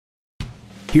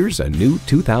Here's a new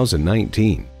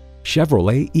 2019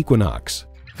 Chevrolet Equinox.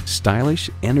 Stylish,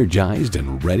 energized,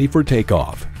 and ready for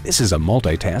takeoff, this is a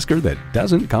multitasker that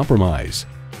doesn't compromise.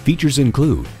 Features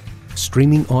include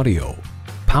streaming audio,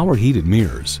 power heated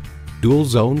mirrors, dual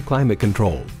zone climate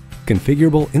control,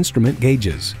 configurable instrument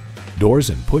gauges, doors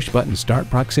and push-button start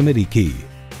proximity key,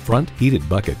 front heated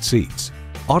bucket seats,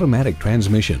 automatic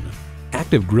transmission,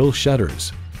 active grille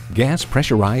shutters, gas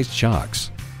pressurized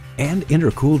shocks, and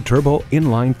intercooled turbo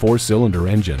inline 4-cylinder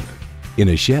engine. In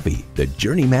a Chevy, the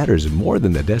journey matters more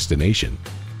than the destination.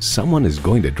 Someone is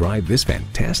going to drive this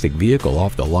fantastic vehicle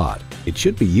off the lot. It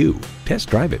should be you. Test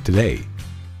drive it today.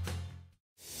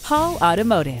 Hall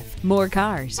Automotive. More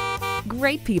cars,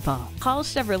 great people. Hall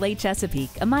Chevrolet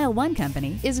Chesapeake, a MileOne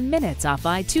company, is minutes off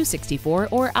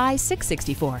I-264 or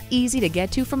I-664. Easy to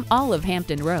get to from all of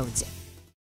Hampton roads.